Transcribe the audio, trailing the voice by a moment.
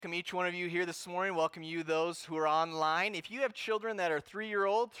Welcome each one of you here this morning. Welcome you, those who are online. If you have children that are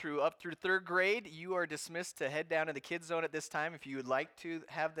 3-year-old up through third grade, you are dismissed to head down to the kids zone at this time if you would like to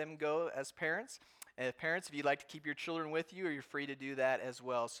have them go as parents. Parents, if you'd like to keep your children with you, you're free to do that as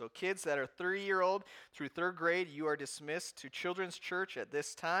well. So kids that are 3-year-old through third grade, you are dismissed to Children's Church at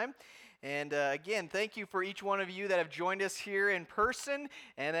this time. And again, thank you for each one of you that have joined us here in person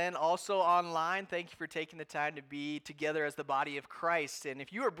and then also online. Thank you for taking the time to be together as the body of Christ. And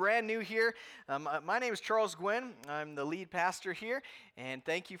if you are brand new here, my name is Charles Gwynn. I'm the lead pastor here. And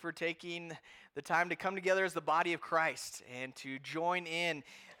thank you for taking the time to come together as the body of Christ and to join in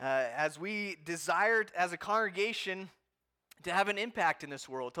as we desired as a congregation to have an impact in this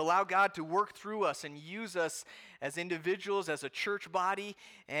world, to allow God to work through us and use us as individuals, as a church body.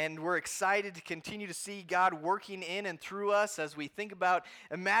 And we're excited to continue to see God working in and through us as we think about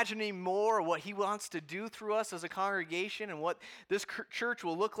imagining more what He wants to do through us as a congregation and what this church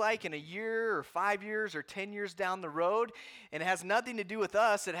will look like in a year or 5 years or 10 years down the road. And it has nothing to do with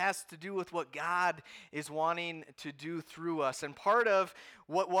us. It has to do with what God is wanting to do through us. And part of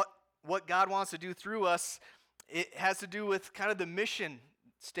what God wants to do through us, it has to do with kind of the mission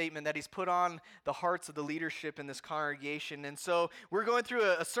statement that He's put on the hearts of the leadership in this congregation. And so we're going through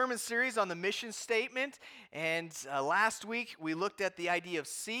a sermon series on the mission statement. And last week we looked at the idea of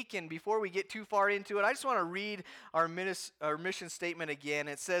seek. And before we get too far into it, I just want to read our mission statement again.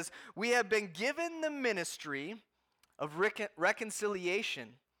 It says, "We have been given the ministry of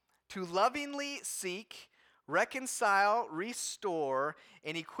reconciliation to lovingly seek, reconcile, restore,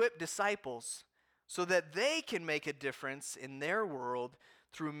 and equip disciples, so that they can make a difference in their world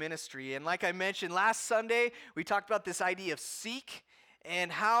through ministry." And like I mentioned last Sunday, we talked about this idea of seek and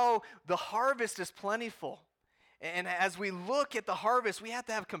how the harvest is plentiful. And as we look at the harvest, we have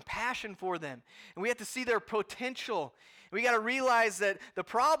to have compassion for them. And we have to see their potential. And we got to realize that the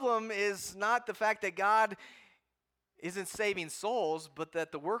problem is not the fact that God isn't saving souls, but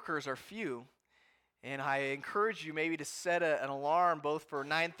that the workers are few. And I encourage you maybe to set an alarm both for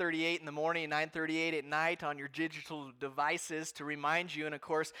 9:38 in the morning and 9:38 at night on your digital devices to remind you. And of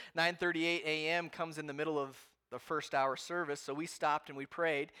course, 9:38 a.m. comes in the middle of the first hour service, so we stopped and we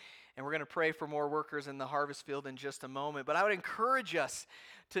prayed. And we're going to pray for more workers in the harvest field in just a moment. But I would encourage us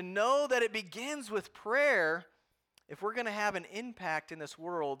to know that it begins with prayer if we're going to have an impact in this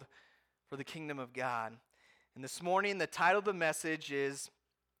world for the kingdom of God. And this morning, the title of the message is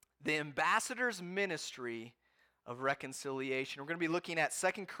The Ambassador's Ministry of Reconciliation. We're going to be looking at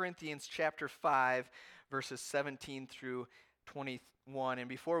 2 Corinthians chapter 5, verses 17 through 21. And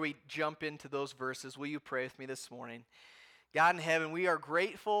before we jump into those verses, will you pray with me this morning? God in heaven, we are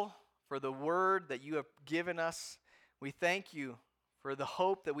grateful for the word that you have given us. We thank you for the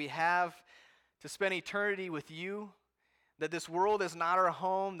hope that we have to spend eternity with you, that this world is not our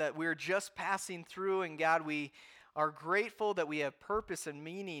home, that we're just passing through. And God, we are grateful that we have purpose and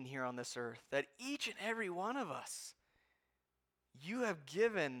meaning here on this earth, that each and every one of us, you have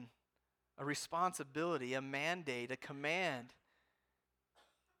given a responsibility, a mandate, a command,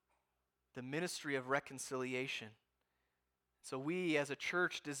 the ministry of reconciliation. So we as a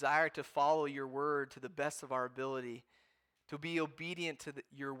church desire to follow your word to the best of our ability, to be obedient to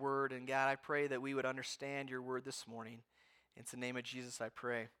your word. And God, I pray that we would understand your word this morning. In the name of Jesus I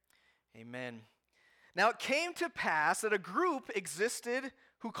pray. Amen. Now it came to pass that a group existed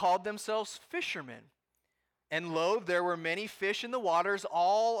who called themselves fishermen. And lo, there were many fish in the waters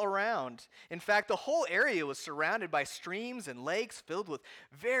all around. In fact, the whole area was surrounded by streams and lakes filled with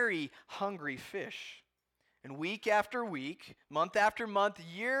very hungry fish. And week after week, month after month,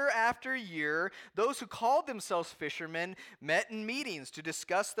 year after year, those who called themselves fishermen met in meetings to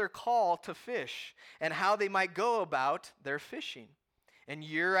discuss their call to fish and how they might go about their fishing. And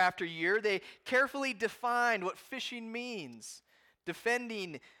year after year, they carefully defined what fishing means,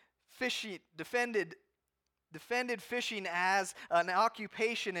 defended fishing as an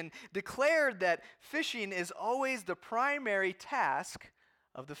occupation, and declared that fishing is always the primary task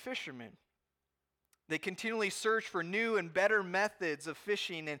of the fishermen. They continually searched for new and better methods of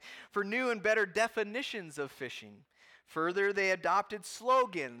fishing and for new and better definitions of fishing. Further, they adopted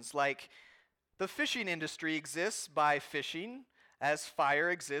slogans like, "The fishing industry exists by fishing, as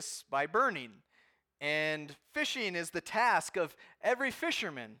fire exists by burning. And fishing is the task of every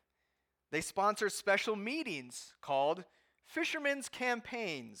fisherman." They sponsored special meetings called Fishermen's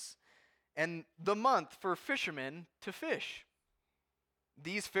Campaigns and the Month for Fishermen to Fish.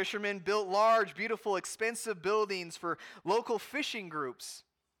 These fishermen built large, beautiful, expensive buildings for local fishing groups.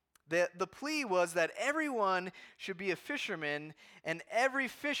 The plea was that everyone should be a fisherman and every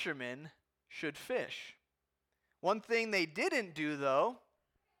fisherman should fish. One thing they didn't do, though,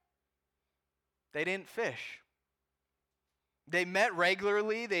 They didn't fish. They met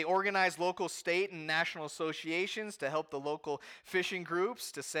regularly. They organized local, state, and national associations to help the local fishing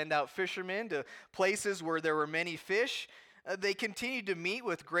groups, to send out fishermen to places where there were many fish. They continued to meet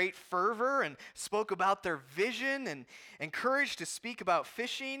with great fervor and spoke about their vision and encouraged to speak about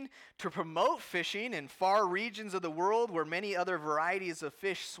fishing, to promote fishing in far regions of the world where many other varieties of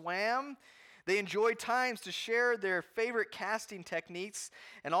fish swam. They enjoyed times to share their favorite casting techniques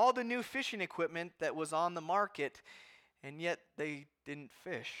and all the new fishing equipment that was on the market, and yet they didn't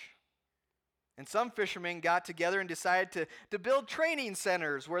fish. And some fishermen got together and decided to build training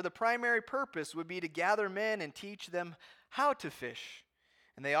centers where the primary purpose would be to gather men and teach them how to fish.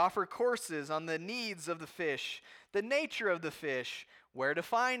 And they offer courses on the needs of the fish, the nature of the fish, where to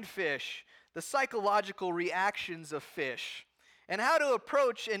find fish, the psychological reactions of fish, and how to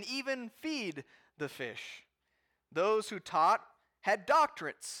approach and even feed the fish. Those who taught had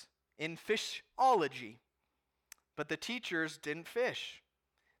doctorates in fishology, but the teachers didn't fish.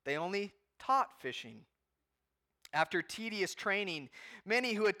 They only taught fishing. After tedious training,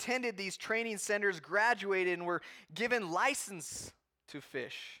 many who attended these training centers graduated and were given license to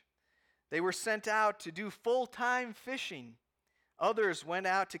fish. They were sent out to do full-time fishing. Others went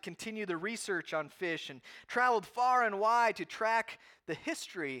out to continue the research on fish and traveled far and wide to track the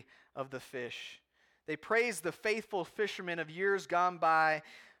history of the fish. They praised the faithful fishermen of years gone by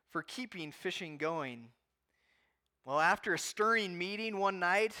for keeping fishing going. Well, after a stirring meeting one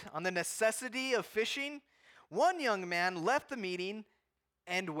night on the necessity of fishing, one young man left the meeting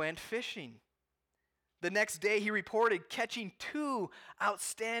and went fishing. The next day he reported catching 2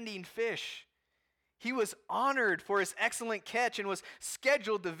 outstanding fish. He was honored for his excellent catch and was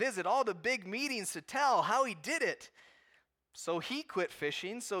scheduled to visit all the big meetings to tell how he did it. So he quit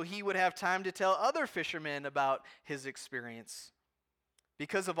fishing so he would have time to tell other fishermen about his experience.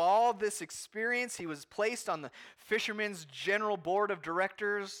 Because of all this experience, he was placed on the Fishermen's General Board of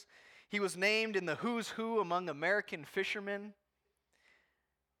Directors. He was named in the who's who among American fishermen.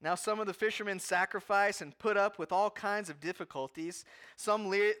 Now some of the fishermen sacrificed and put up with all kinds of difficulties. Some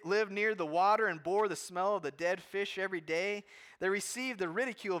lived near the water and bore the smell of the dead fish every day. They received the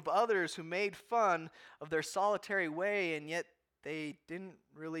ridicule of others who made fun of their solitary way, and yet they didn't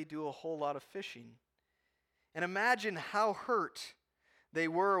really do a whole lot of fishing. And imagine how hurt they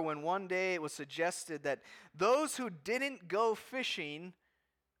were when one day it was suggested that those who didn't go fishing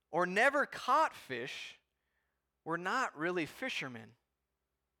or never caught fish were not really fishermen.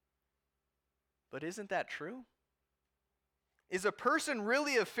 But isn't that true? Is a person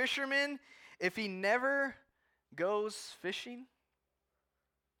really a fisherman if he never goes fishing?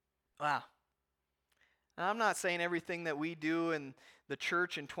 Wow. Now, I'm not saying everything that we do in the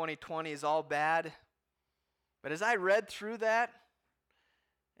church in 2020 is all bad, but as I read through that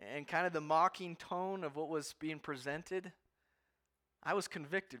and kind of the mocking tone of what was being presented, I was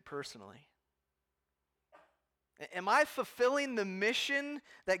convicted personally. Am I fulfilling the mission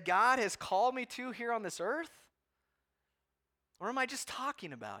that God has called me to here on this earth? Or am I just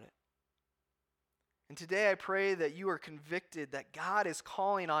talking about it? And today I pray that you are convicted that God is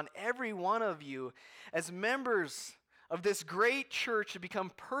calling on every one of you as members of this great church to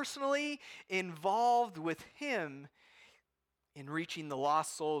become personally involved with Him in reaching the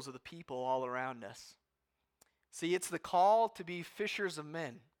lost souls of the people all around us. See, it's the call to be fishers of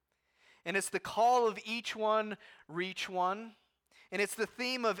men. And it's the call of each one, reach one. And it's the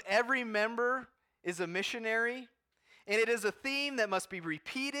theme of every member is a missionary. And it is a theme that must be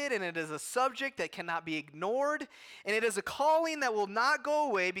repeated, and it is a subject that cannot be ignored. And it is a calling that will not go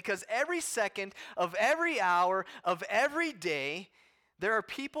away, because every second of every hour of every day, there are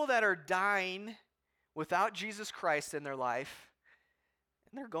people that are dying without Jesus Christ in their life,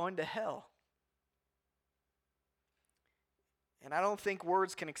 and they're going to hell. And I don't think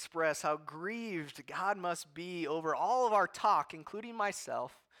words can express how grieved God must be over all of our talk, including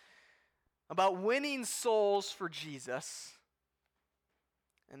myself, about winning souls for Jesus.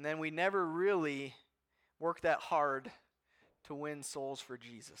 And then we never really work that hard to win souls for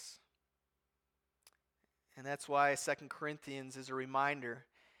Jesus. And that's why 2 Corinthians is a reminder.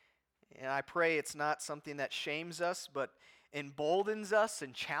 And I pray it's not something that shames us, but emboldens us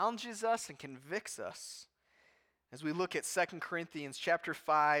and challenges us and convicts us. As we look at 2 Corinthians chapter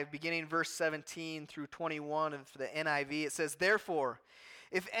 5, beginning verse 17 through 21 of the NIV, it says, "Therefore,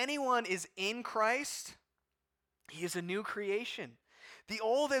 if anyone is in Christ, he is a new creation. The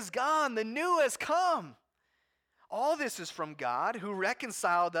old is gone, the new has come. All this is from God, who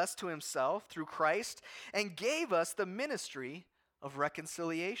reconciled us to himself through Christ and gave us the ministry of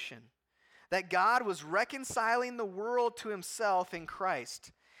reconciliation. That God was reconciling the world to himself in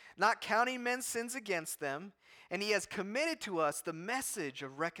Christ, not counting men's sins against them, and he has committed to us the message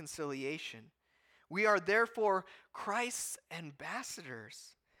of reconciliation. We are therefore Christ's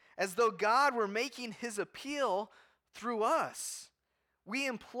ambassadors, as though God were making his appeal through us. We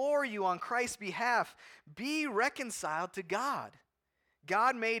implore you on Christ's behalf, be reconciled to God.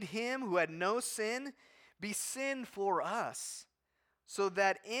 God made him who had no sin be sin for us, so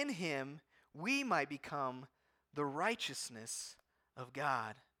that in him we might become the righteousness of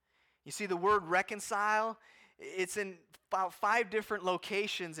God. You see, the word reconcile, it's in about 5 different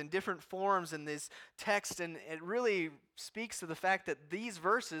locations and different forms in this text, and it really speaks to the fact that these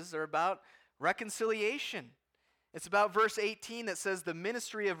verses are about reconciliation. It's about verse 18 that says the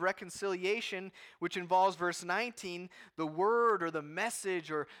ministry of reconciliation, which involves verse 19, the word or the message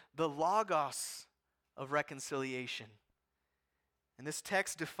or the logos of reconciliation. And this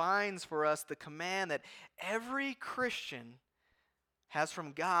text defines for us the command that every Christian has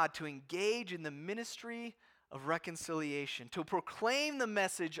from God to engage in the ministry of reconciliation, to proclaim the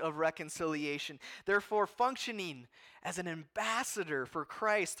message of reconciliation, therefore functioning as an ambassador for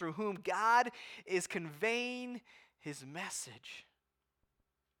Christ through whom God is conveying his message.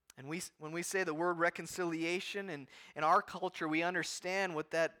 And when we say the word reconciliation, in our culture, we understand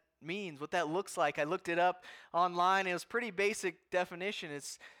what that means, what that looks like. I looked it up online. It was a pretty basic definition.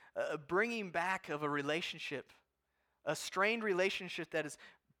 It's a bringing back of a relationship, a strained relationship that is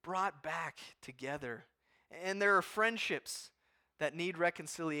brought back together. And there are friendships that need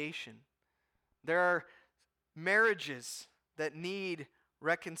reconciliation. There are marriages that need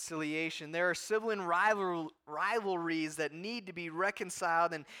reconciliation. There are sibling rivalries that need to be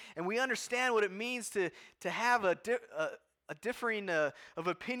reconciled. And we understand what it means to have a differing of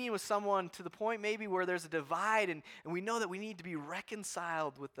opinion with someone to the point maybe where there's a divide, and we know that we need to be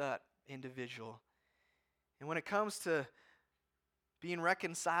reconciled with that individual. And when it comes to being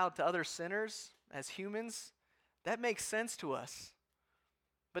reconciled to other sinners as humans, that makes sense to us.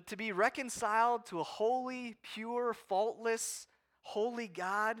 But to be reconciled to a holy, pure, faultless, holy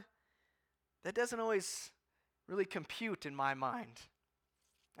God, that doesn't always really compute in my mind.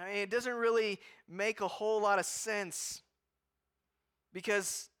 I mean, it doesn't really make a whole lot of sense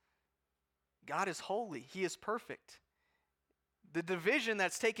because God is holy. He is perfect. The division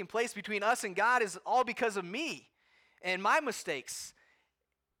that's taking place between us and God is all because of me and my mistakes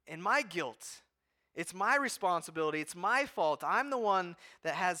and my guilt. It's my responsibility. It's my fault. I'm the one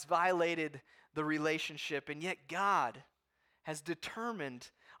that has violated the relationship, and yet God has determined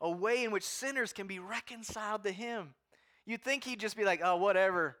a way in which sinners can be reconciled to him. You'd think he'd just be like, oh,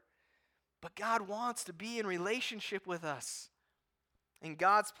 whatever. But God wants to be in relationship with us. And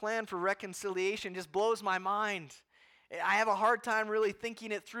God's plan for reconciliation just blows my mind. I have a hard time really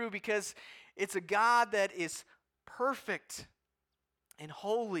thinking it through because it's a God that is perfect and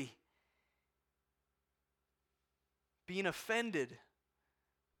holy, being offended,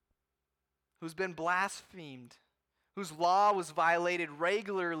 who's been blasphemed, whose law was violated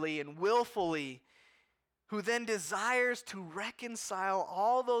regularly and willfully, who then desires to reconcile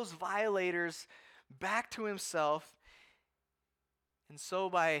all those violators back to himself, and so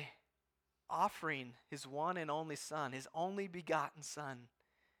by offering his one and only Son, his only begotten Son,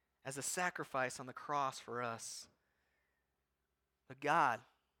 as a sacrifice on the cross for us. But God,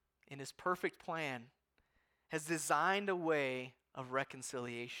 in his perfect plan, has designed a way of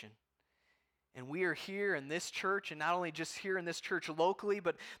reconciliation. And we are here in this church, and not only just here in this church locally,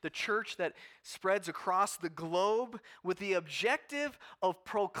 but the church that spreads across the globe with the objective of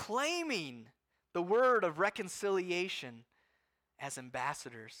proclaiming the word of reconciliation as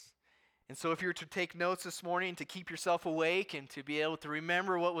ambassadors. And so if you're to take notes this morning, to keep yourself awake and to be able to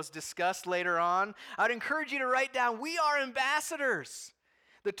remember what was discussed later on, I'd encourage you to write down, we are ambassadors.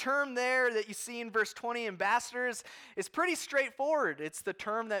 The term there that you see in verse 20, ambassadors, is pretty straightforward. It's the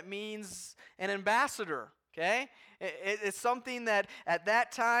term that means an ambassador, okay? It's something that at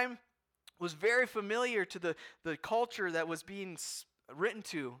that time was very familiar to the culture that was being written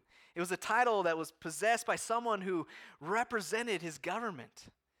to. It was a title that was possessed by someone who represented his government.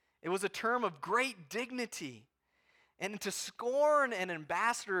 It was a term of great dignity. And to scorn an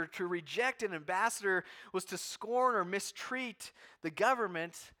ambassador, to reject an ambassador, was to scorn or mistreat the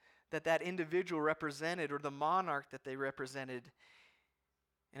government that individual represented or the monarch that they represented.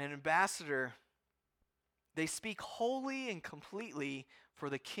 And an ambassador, they speak wholly and completely for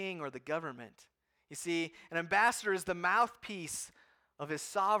the king or the government. You see, an ambassador is the mouthpiece of his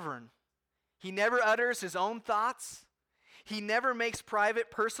sovereign. He never utters his own thoughts. He never makes private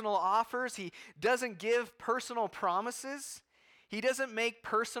personal offers. He doesn't give personal promises. He doesn't make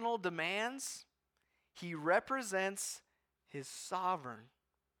personal demands. He represents his sovereign.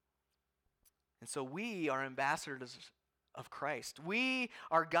 And so we are ambassadors of Christ. We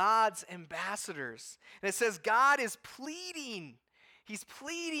are God's ambassadors. And it says God is pleading. He's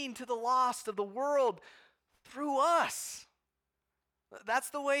pleading to the lost of the world through us.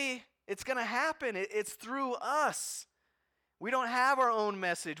 That's the way it's going to happen. It's through us. We don't have our own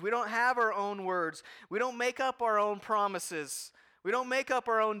message. We don't have our own words. We don't make up our own promises. We don't make up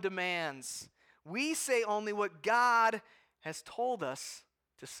our own demands. We say only what God has told us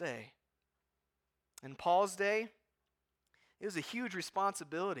to say. In Paul's day, it was a huge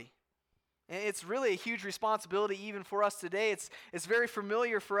responsibility. And it's really a huge responsibility even for us today. It's very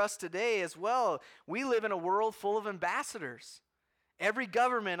familiar for us today as well. We live in a world full of ambassadors. Every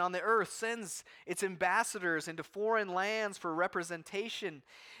government on the earth sends its ambassadors into foreign lands for representation.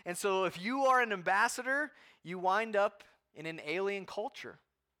 And so if you are an ambassador, you wind up in an alien culture.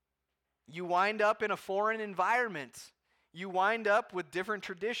 You wind up in a foreign environment. You wind up with different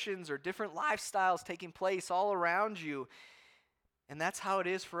traditions or different lifestyles taking place all around you. And that's how it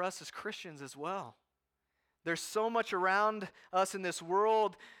is for us as Christians as well. There's so much around us in this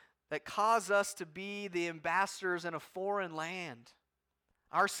world that cause us to be the ambassadors in a foreign land.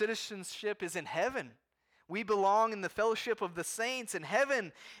 Our citizenship is in heaven. We belong in the fellowship of the saints, and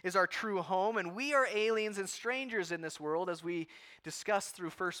heaven is our true home, and we are aliens and strangers in this world, as we discussed through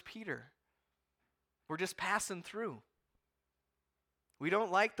 1 Peter. We're just passing through. We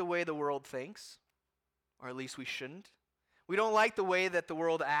don't like the way the world thinks, or at least we shouldn't. We don't like the way that the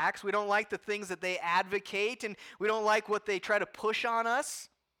world acts. We don't like the things that they advocate, and we don't like what they try to push on us.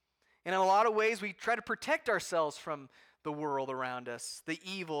 And in a lot of ways, we try to protect ourselves from the world around us, the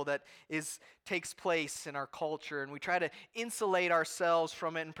evil that takes place in our culture, and we try to insulate ourselves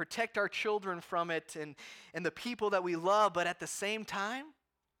from it and protect our children from it and the people that we love. But at the same time,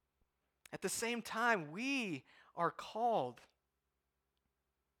 we are called.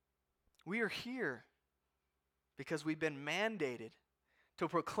 We are here because we've been mandated to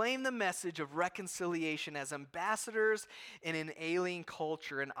proclaim the message of reconciliation as ambassadors in an alien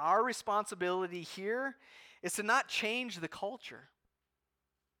culture. And our responsibility here is to not change the culture.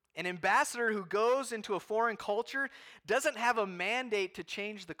 An ambassador who goes into a foreign culture doesn't have a mandate to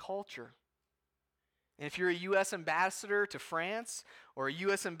change the culture. And if you're a U.S. ambassador to France, or a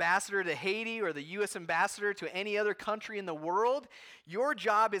U.S. ambassador to Haiti, or the U.S. ambassador to any other country in the world, your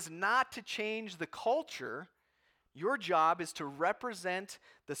job is not to change the culture. Your job is to represent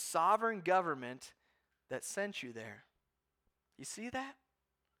the sovereign government that sent you there. You see that?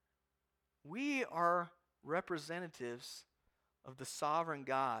 We are representatives of the sovereign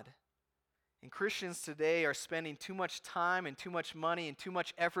God. And Christians today are spending too much time and too much money and too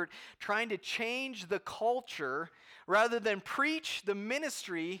much effort trying to change the culture rather than preach the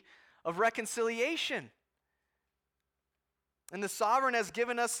ministry of reconciliation. And the sovereign has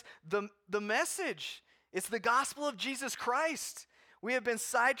given us the message. It's the gospel of Jesus Christ. We have been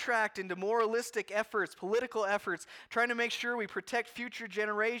sidetracked into moralistic efforts, political efforts, trying to make sure we protect future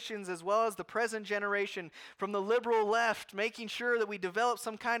generations as well as the present generation from the liberal left, making sure that we develop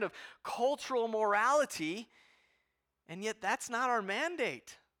some kind of cultural morality, and yet that's not our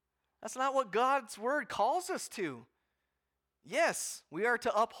mandate. That's not what God's word calls us to. Yes, we are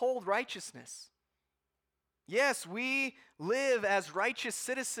to uphold righteousness. Yes, we live as righteous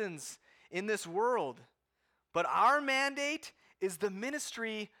citizens in this world, but our mandate is the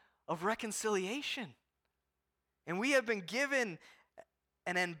ministry of reconciliation. And we have been given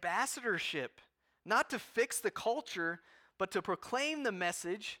an ambassadorship, not to fix the culture, but to proclaim the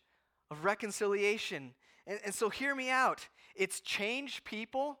message of reconciliation. And so hear me out. It's changed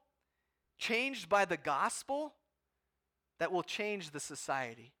people, changed by the gospel, that will change the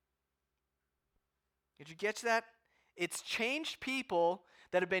society. Did you get that? It's changed people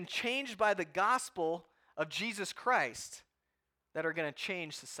that have been changed by the gospel of Jesus Christ that are going to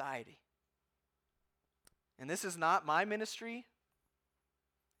change society. And this is not my ministry,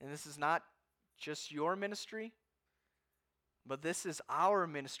 and this is not just your ministry, but this is our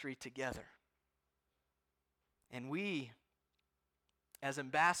ministry together. And we, as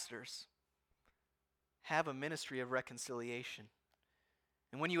ambassadors, have a ministry of reconciliation.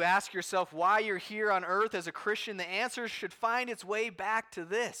 And when you ask yourself why you're here on earth as a Christian, the answer should find its way back to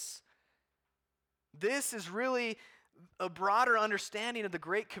this. This is really a broader understanding of the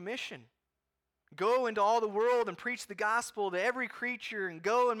Great Commission. Go into all the world and preach the gospel to every creature, and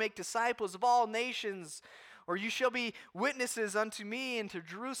go and make disciples of all nations, or you shall be witnesses unto me into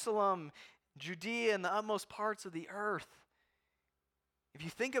Jerusalem, Judea, and the utmost parts of the earth. If you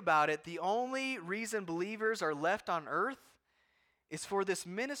think about it, the only reason believers are left on earth is for this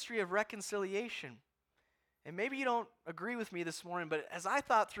ministry of reconciliation. And maybe you don't agree with me this morning, but as I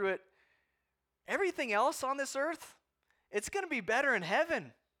thought through it, everything else on this earth, it's going to be better in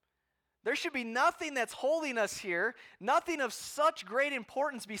heaven. There should be nothing that's holding us here, nothing of such great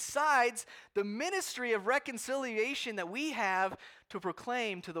importance besides the ministry of reconciliation that we have to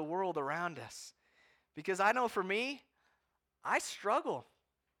proclaim to the world around us. Because I know for me, I struggle.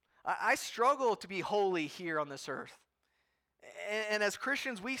 I struggle to be holy here on this earth. And as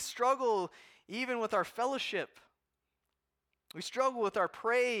Christians, we struggle even with our fellowship. We struggle with our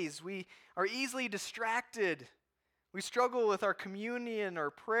praise. We are easily distracted. We struggle with our communion or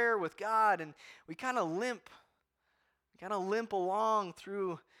prayer with God, and we kind of limp. We kind of limp along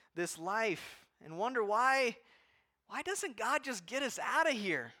through this life and wonder why doesn't God just get us out of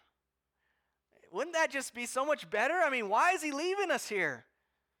here? Wouldn't that just be so much better? I mean, why is he leaving us here?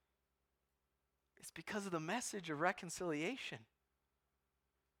 It's because of the message of reconciliation.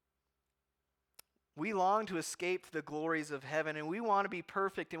 We long to escape the glories of heaven, and we want to be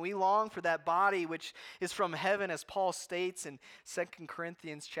perfect, and we long for that body which is from heaven, as Paul states in 2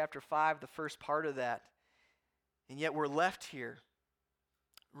 Corinthians chapter 5, the first part of that. And yet we're left here,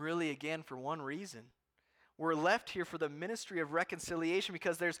 really again, for one reason. We're left here for the ministry of reconciliation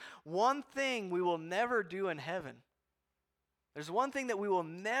because there's one thing we will never do in heaven. There's one thing that we will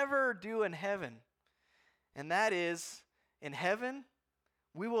never do in heaven, and that is, in heaven,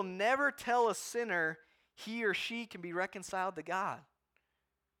 we will never tell a sinner he or she can be reconciled to God.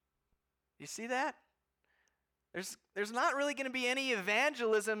 You see that? There's not really going to be any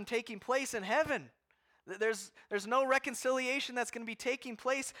evangelism taking place in heaven. There's no reconciliation that's going to be taking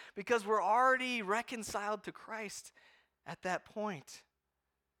place because we're already reconciled to Christ at that point.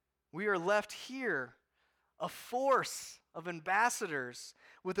 We are left here, a force of ambassadors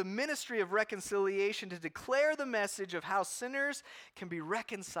with a ministry of reconciliation to declare the message of how sinners can be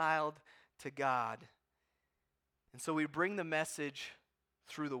reconciled to God. And so we bring the message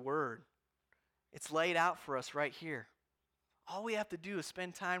through the Word. It's laid out for us right here. All we have to do is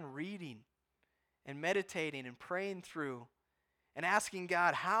spend time reading and meditating and praying through and asking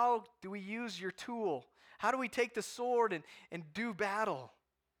God, how do we use your tool? How do we take the sword and do battle?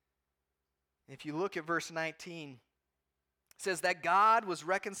 If you look at verse 19, it says that God was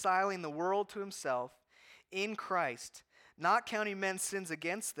reconciling the world to himself in Christ, not counting men's sins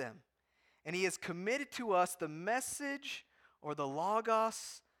against them. And he has committed to us the message or the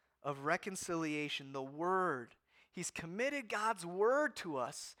logos of reconciliation, the word. He's committed God's word to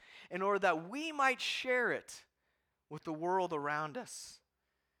us in order that we might share it with the world around us.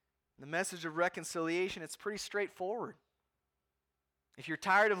 The message of reconciliation, it's pretty straightforward. If you're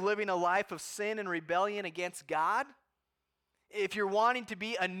tired of living a life of sin and rebellion against God, if you're wanting to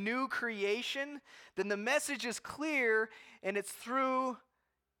be a new creation, then the message is clear, and it's through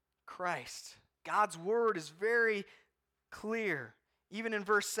Christ. God's word is very clear. Even in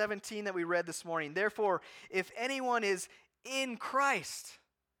verse 17 that we read this morning. Therefore, if anyone is in Christ,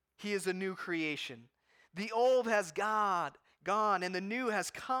 he is a new creation. The old has gone, and the new has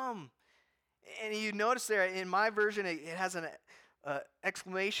come. And you notice there, in my version, it has an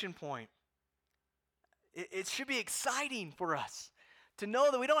exclamation point. It should be exciting for us to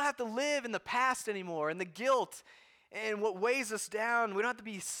know that we don't have to live in the past anymore and the guilt and what weighs us down. We don't have to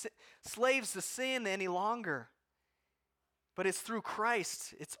be slaves to sin any longer. But it's through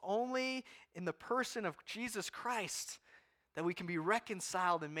Christ. It's only in the person of Jesus Christ that we can be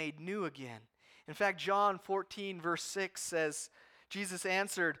reconciled and made new again. In fact, John 14 verse 6 says, Jesus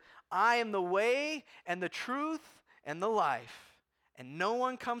answered, I am the way and the truth and the life, and no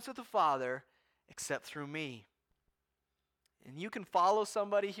one comes to the Father except through me. And you can follow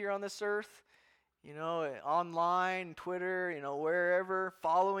somebody here on this earth, online, Twitter, wherever,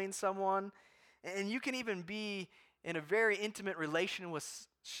 following someone. And you can even be in a very intimate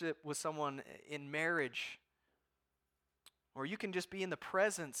relationship with someone in marriage. Or you can just be in the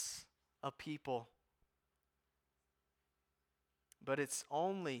presence of people. But it's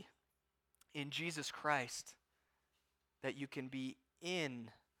only in Jesus Christ that you can be in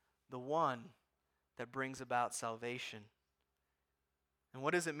the one that brings about salvation. And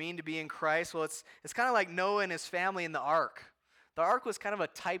what does it mean to be in Christ? Well, it's kind of like Noah and his family in the ark. The ark was kind of a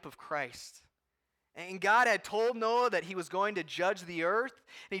type of Christ. And God had told Noah that he was going to judge the earth.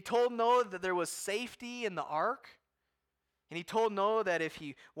 And he told Noah that there was safety in the ark. And he told Noah that if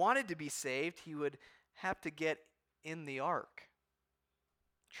he wanted to be saved, he would have to get in the ark.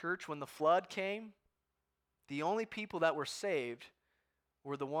 Church, when the flood came, the only people that were saved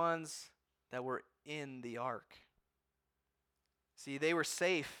were the ones that were in the ark. See, they were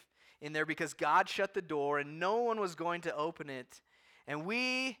safe in there because God shut the door and no one was going to open it. And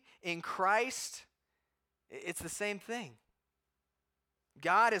we, in Christ, it's the same thing.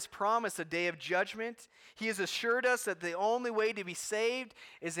 God has promised a day of judgment. He has assured us that the only way to be saved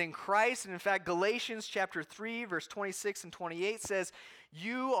is in Christ. And in fact, Galatians chapter 3, verse 26 and 28 says,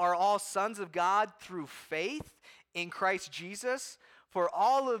 "You are all sons of God through faith in Christ Jesus. For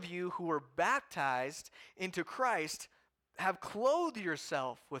all of you who were baptized into Christ have clothed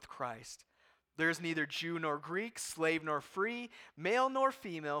yourself with Christ. There is neither Jew nor Greek, slave nor free, male nor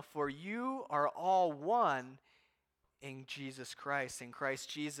female, for you are all one in Jesus Christ, in Christ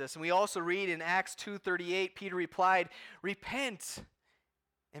Jesus." And we also read in Acts 2:38, Peter replied, "Repent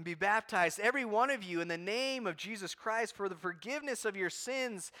and be baptized, every one of you, in the name of Jesus Christ for the forgiveness of your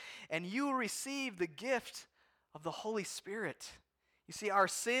sins, and you will receive the gift of the Holy Spirit." You see, our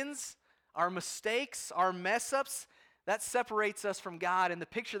sins, our mistakes, our mess-ups, that separates us from God. And the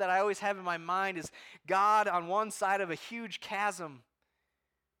picture that I always have in my mind is God on one side of a huge chasm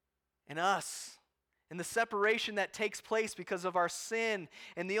and us, and the separation that takes place because of our sin.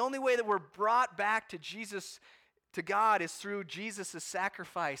 And the only way that we're brought back to Jesus, to God, is through Jesus'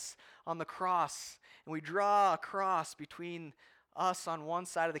 sacrifice on the cross. And we draw a cross between us on one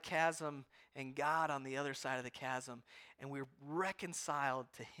side of the chasm and God on the other side of the chasm. And we're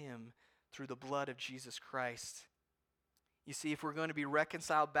reconciled to Him through the blood of Jesus Christ. You see, if we're going to be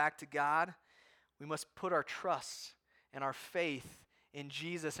reconciled back to God, we must put our trust and our faith in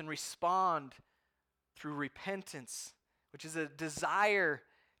Jesus and respond through repentance, which is a desire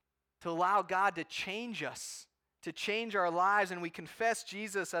to allow God to change us, to change our lives. And we confess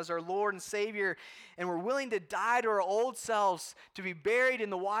Jesus as our Lord and Savior, and we're willing to die to our old selves, to be buried in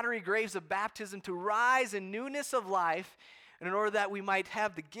the watery graves of baptism, to rise in newness of life, and in order that we might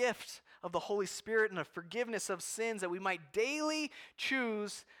have the gift of the Holy Spirit and a forgiveness of sins, that we might daily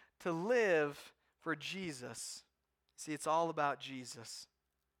choose to live for Jesus. See, it's all about Jesus.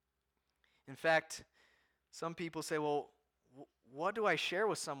 In fact, some people say, well, what do I share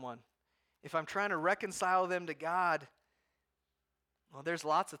with someone? If I'm trying to reconcile them to God, well, there's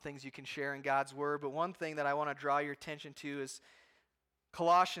lots of things you can share in God's Word, but one thing that I want to draw your attention to is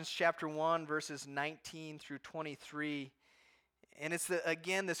Colossians chapter 1, verses 19 through 23. And it's,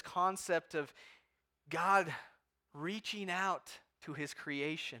 again, this concept of God reaching out to His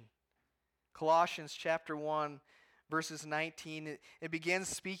creation. Colossians chapter 1, verses 19, it begins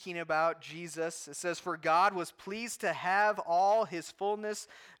speaking about Jesus. It says, "For God was pleased to have all His fullness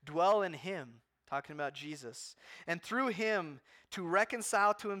dwell in Him," talking about Jesus, "and through Him to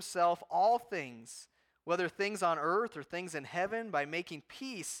reconcile to Himself all things, whether things on earth or things in heaven, by making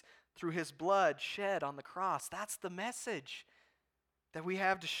peace through His blood shed on the cross." That's the message that we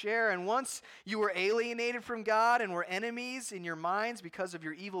have to share. "And once you were alienated from God and were enemies in your minds because of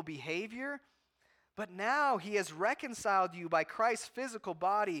your evil behavior, but now He has reconciled you by Christ's physical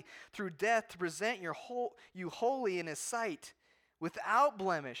body through death to present you holy in His sight, without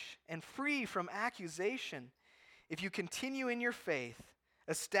blemish and free from accusation. If you continue in your faith,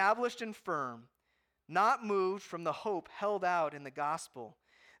 established and firm, not moved from the hope held out in the gospel.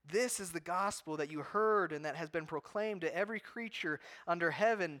 This is the gospel that you heard and that has been proclaimed to every creature under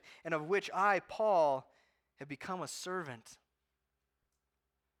heaven, and of which I, Paul, have become a servant."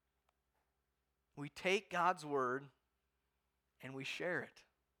 We take God's Word and we share it.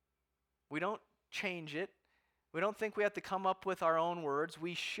 We don't change it. We don't think we have to come up with our own words.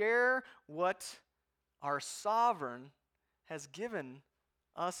 We share what our sovereign has given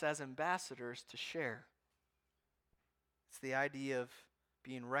us as ambassadors to share. It's the idea of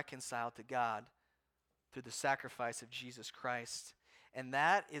being reconciled to God through the sacrifice of Jesus Christ. And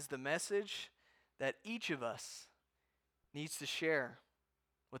that is the message that each of us needs to share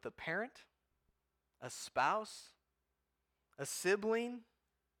with a parent, a spouse, a sibling,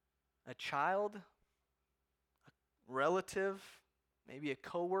 a child, a relative, maybe a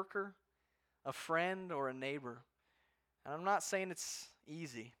coworker, a friend, or a neighbor. And I'm not saying it's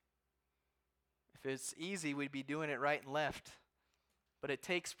easy. If it's easy, we'd be doing it right and left. But it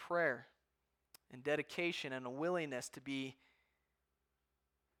takes prayer and dedication and a willingness to be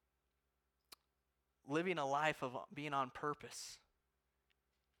living a life of being on purpose.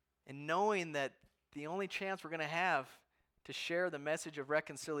 And knowing that the only chance we're going to have to share the message of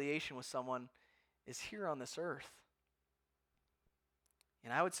reconciliation with someone is here on this earth.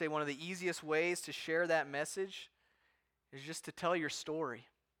 And I would say one of the easiest ways to share that message is just to tell your story,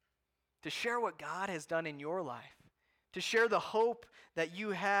 to share what God has done in your life, to share the hope that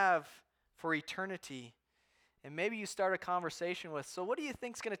you have for eternity. And maybe you start a conversation with, so what do you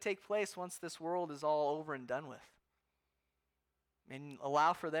think is going to take place once this world is all over and done with? And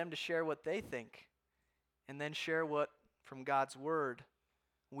allow for them to share what they think, and then share what from God's Word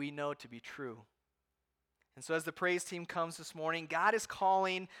we know to be true. And And so as the praise team comes this morning, God is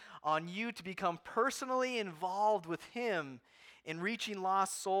calling on you to become personally involved with Him in reaching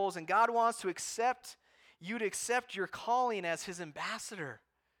lost souls. And God wants to accept your calling as His ambassador,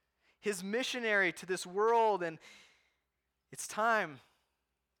 His missionary to this world. And it's time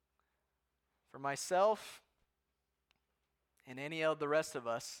for myself and any of the rest of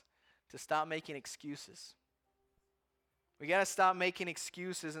us to stop making excuses. We got to stop making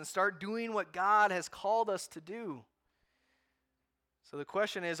excuses and start doing what God has called us to do. So the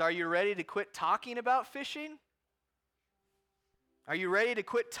question is, are you ready to quit talking about fishing? Are you ready to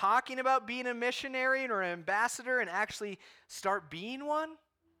quit talking about being a missionary or an ambassador and actually start being one?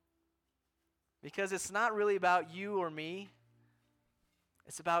 Because it's not really about you or me.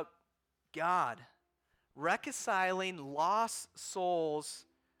 It's about God reconciling lost souls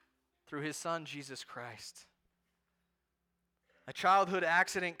through His Son, Jesus Christ. A childhood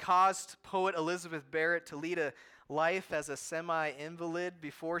accident caused poet Elizabeth Barrett to lead a life as a semi-invalid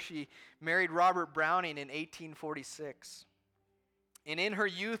before she married Robert Browning in 1846. And in her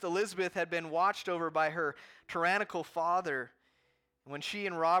youth, Elizabeth had been watched over by her tyrannical father. When she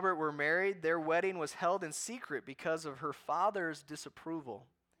and Robert were married, their wedding was held in secret because of her father's disapproval.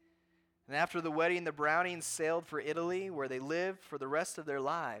 And after the wedding, the Brownings sailed for Italy, where they lived for the rest of their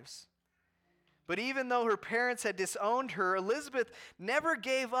lives. But even though her parents had disowned her, Elizabeth never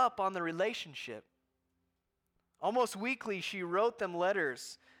gave up on the relationship. Almost weekly, she wrote them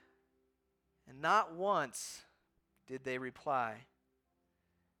letters, and not once did they reply.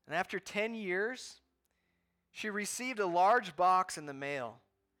 And after 10 years, she received a large box in the mail.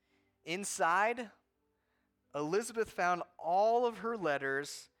 Inside, Elizabeth found all of her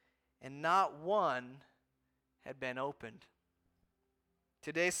letters, and not one had been opened.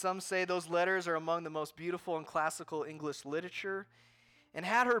 Today, some say those letters are among the most beautiful in classical English literature, and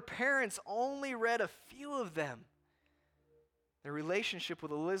had her parents only read a few of them, their relationship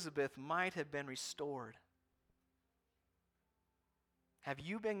with Elizabeth might have been restored. Have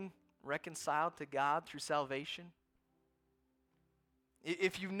you been reconciled to God through salvation?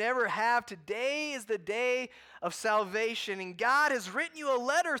 If you never have, today is the day of salvation, and God has written you a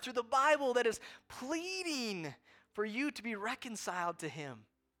letter through the Bible that is pleading for you to be reconciled to Him.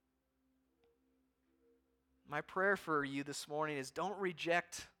 My prayer for you this morning is don't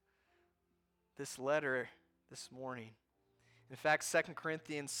reject this letter this morning. In fact, 2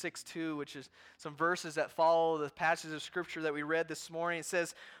 Corinthians 6:2, which is some verses that follow the passage of Scripture that we read this morning, it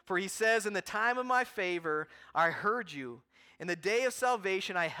says, "For he says, in the time of my favor I heard you. In the day of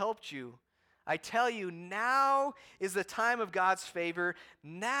salvation I helped you. I tell you, now is the time of God's favor.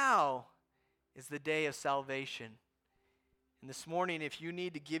 Now is the day of salvation." And this morning, if you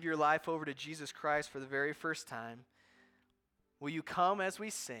need to give your life over to Jesus Christ for the very first time, will you come as we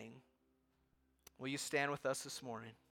sing? Will you stand with us this morning?